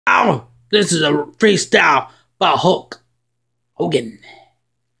Ow! This is a freestyle by Hogan.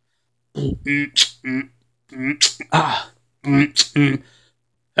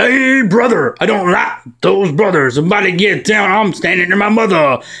 Hey, brother, I don't like those brothers. Somebody get down. I'm standing to my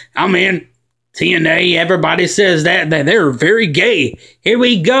mother. I'm in TNA. Everybody says that they're very gay. Here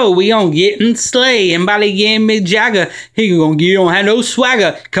we go. We on getting slay. Somebody getting me Jagger. You don't have no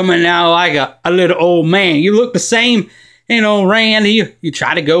swagger. Coming out like a little old man. You look the same. Randy, you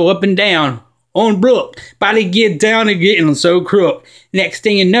try to go up and down on Brooke. Body get down and getting so crook. Next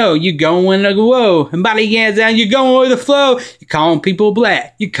thing you know, you going to whoa. And body gets down, you going with the flow. You calling people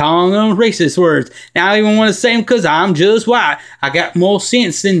black. You calling them racist words. Now I even want to say them because I'm just white. I got more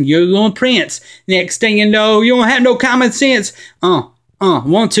sense than you're going to Prince. Next thing you know, you don't have no common sense.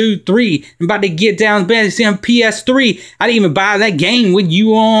 1, 2, 3. I'm about to get down bad on PS3. I didn't even buy that game with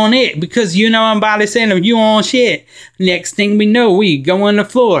you on it because I'm about to send you on shit. Next thing we know, we go on the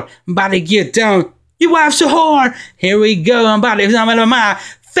floor. I'm about to get down. Your wife's a whore. Here we go. I'm about to my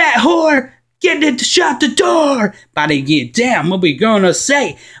fat whore. Get it to shut the door. About to get down. What we gonna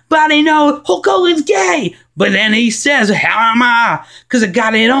say? Body know Hulk Hogan's gay. But then he says, how am I? Cause I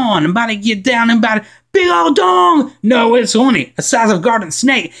got it on. I'm about to get down and about to big old dong. No, it's only the size of garden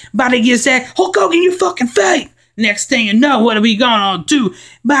snake. About to get that Hulk Hogan, you fucking fake. Next thing you know, what are we gonna do?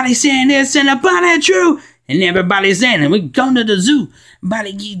 Body saying this and the body true. And everybody's saying, and we going to the zoo.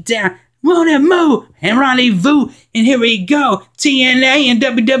 Body get down. Won't it move and rendezvous? And here we go. TNA and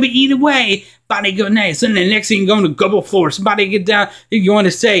WWE the way. Body go nice. And the next thing going to Global Force. Body get down. You want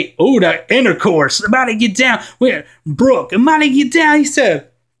to say, oh, the intercourse. Body get down with Brooke. And body get down. He said,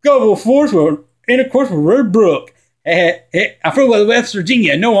 Global Force with intercourse with Red Brooke. I'm from West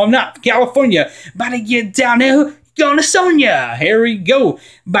Virginia. No, I'm not. California. Body get down there. Going to Sonya. Here we go.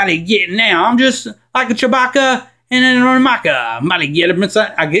 Body get now. I'm just like a Chewbacca. And then Ramaka, I'm about to get him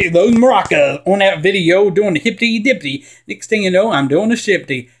inside. I get those maracas on that video doing the hippity dippity. Next thing you know, I'm doing the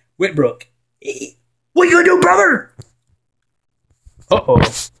shifty with Brooke. What you gonna do, brother? Uh-oh.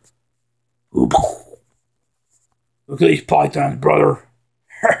 Look at these pythons, brother.